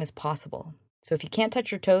long as possible. So if you can't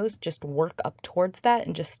touch your toes, just work up towards that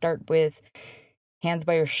and just start with hands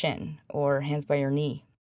by your shin or hands by your knee.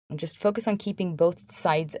 And just focus on keeping both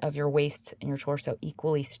sides of your waist and your torso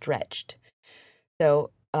equally stretched.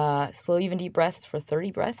 So slow, even deep breaths for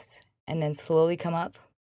 30 breaths. And then slowly come up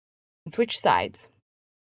and switch sides.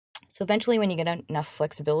 So eventually when you get enough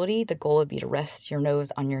flexibility, the goal would be to rest your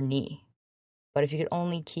nose on your knee. But if you could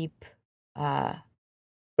only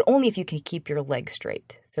only if you can keep your legs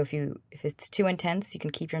straight. So if it's too intense, you can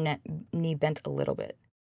keep your knee bent a little bit.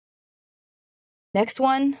 Next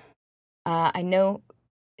one, I know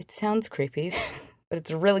it sounds creepy, but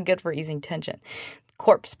it's really good for easing tension.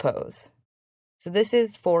 Corpse pose. So this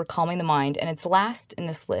is for calming the mind, and it's last in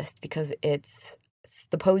this list because it's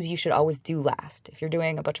the pose you should always do last. If you're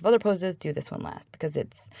doing a bunch of other poses, do this one last because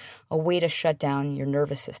it's a way to shut down your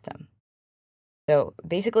nervous system. So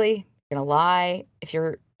basically, you're going to lie. If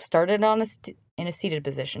you're started in a seated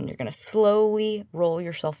position, you're going to slowly roll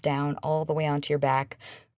yourself down all the way onto your back,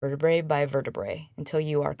 vertebrae by vertebrae, until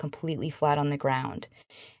you are completely flat on the ground.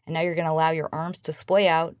 And now you're going to allow your arms to splay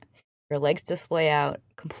out, your legs to splay out,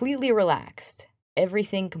 completely relaxed.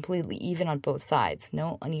 Everything completely even on both sides.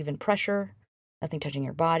 No uneven pressure, nothing touching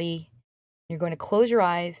your body. You're going to close your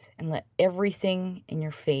eyes and let everything in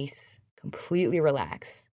your face completely relax.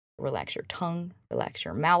 Relax your tongue, relax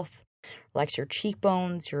your mouth, relax your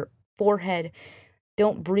cheekbones, your forehead.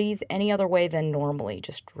 Don't breathe any other way than normally.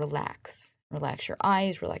 Just relax. Relax your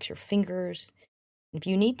eyes, relax your fingers. If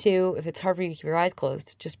you need to, if it's hard for you to keep your eyes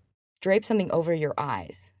closed, just drape something over your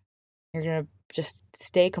eyes. You're going to just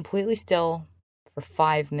stay completely still for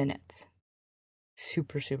 5 minutes.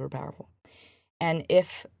 Super, super powerful. And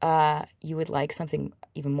if you would like something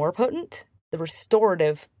even more potent, the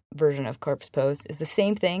restorative version of corpse pose is the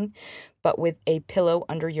same thing, but with a pillow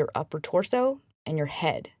under your upper torso and your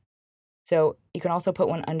head. So you can also put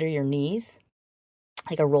one under your knees,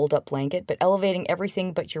 like a rolled up blanket, but elevating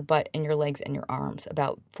everything but your butt and your legs and your arms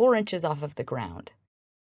about 4 inches off of the ground.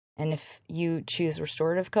 And if you choose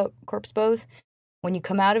restorative corpse pose, when you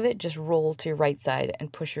come out of it, just roll to your right side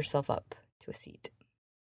and push yourself up to a seat.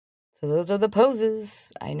 So those are the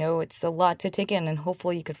poses. I know it's a lot to take in, and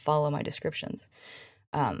hopefully you could follow my descriptions.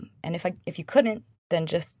 And if you couldn't, then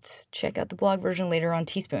just check out the blog version later on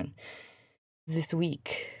Teaspoon this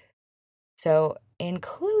week. So in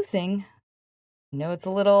closing, I know it's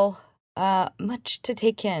a little much to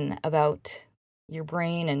take in about your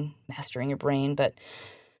brain and mastering your brain, but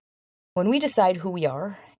when we decide who we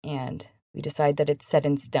are and we decide that it's set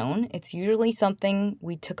in stone, it's usually something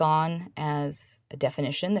we took on as a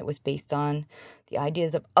definition that was based on the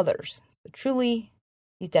ideas of others. So truly,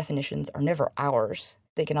 these definitions are never ours.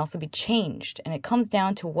 They can also be changed, and it comes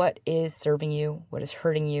down to what is serving you, what is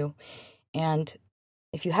hurting you. And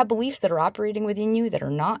if you have beliefs that are operating within you that are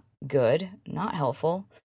not good, not helpful,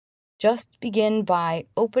 just begin by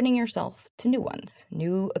opening yourself to new ones,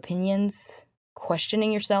 new opinions,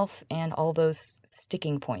 questioning yourself, and all those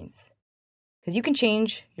sticking points. Because you can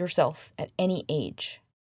change yourself at any age.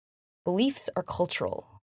 Beliefs are cultural.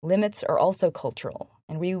 Limits are also cultural.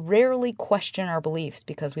 And we rarely question our beliefs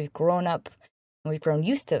because we've grown up and we've grown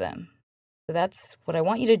used to them. So that's what I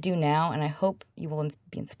want you to do now, and I hope you will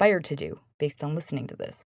be inspired to do based on listening to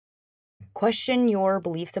this. Question your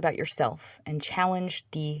beliefs about yourself and challenge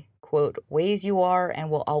the, quote, ways you are and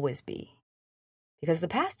will always be. Because the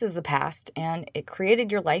past is the past, and it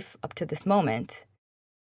created your life up to this moment.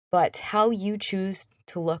 But how you choose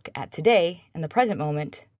to look at today and the present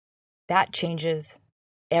moment, that changes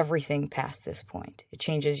everything past this point. It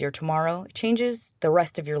changes your tomorrow. It changes the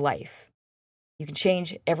rest of your life. You can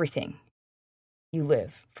change everything you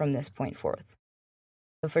live from this point forth.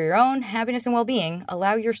 So for your own happiness and well-being,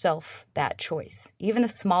 allow yourself that choice. Even the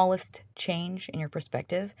smallest change in your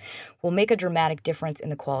perspective will make a dramatic difference in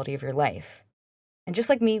the quality of your life. And just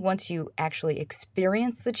like me, once you actually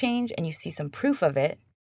experience the change and you see some proof of it,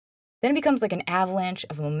 then it becomes like an avalanche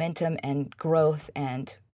of momentum and growth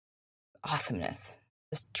and awesomeness.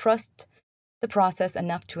 Just trust the process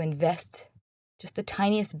enough to invest just the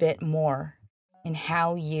tiniest bit more in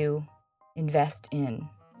how you invest in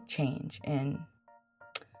change, in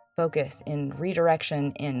focus, in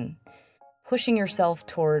redirection, in pushing yourself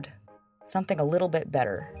toward something a little bit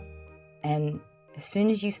better. And as soon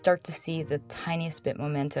as you start to see the tiniest bit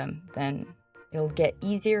momentum, then it'll get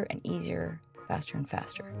easier and easier, faster and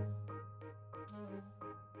faster.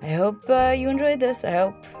 I hope you enjoyed this. I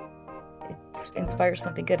hope it inspires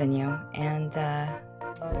something good in you. And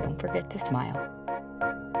don't forget to smile.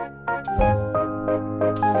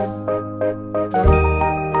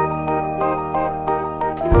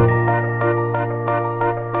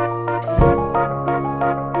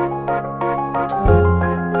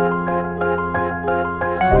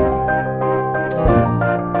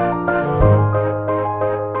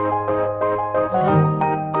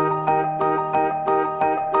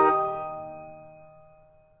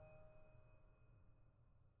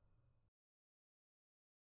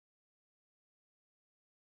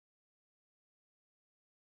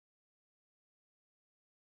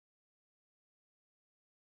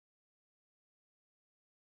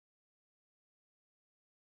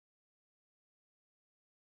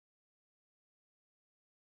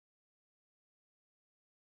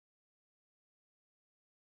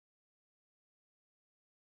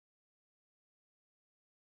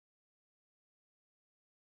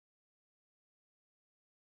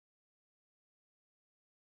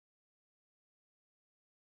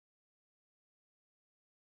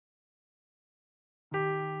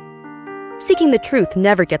 Seeking the truth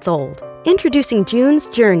never gets old. Introducing June's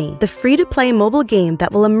Journey, the free-to-play mobile game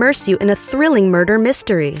that will immerse you in a thrilling murder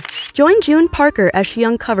mystery. Join June Parker as she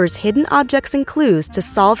uncovers hidden objects and clues to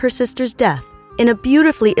solve her sister's death in a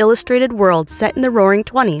beautifully illustrated world set in the Roaring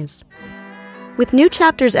 '20s. With new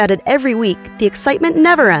chapters added every week, the excitement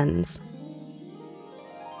never ends.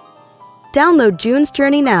 Download June's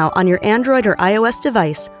Journey now on your Android or iOS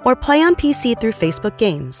device, or play on PC through Facebook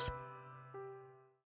Games.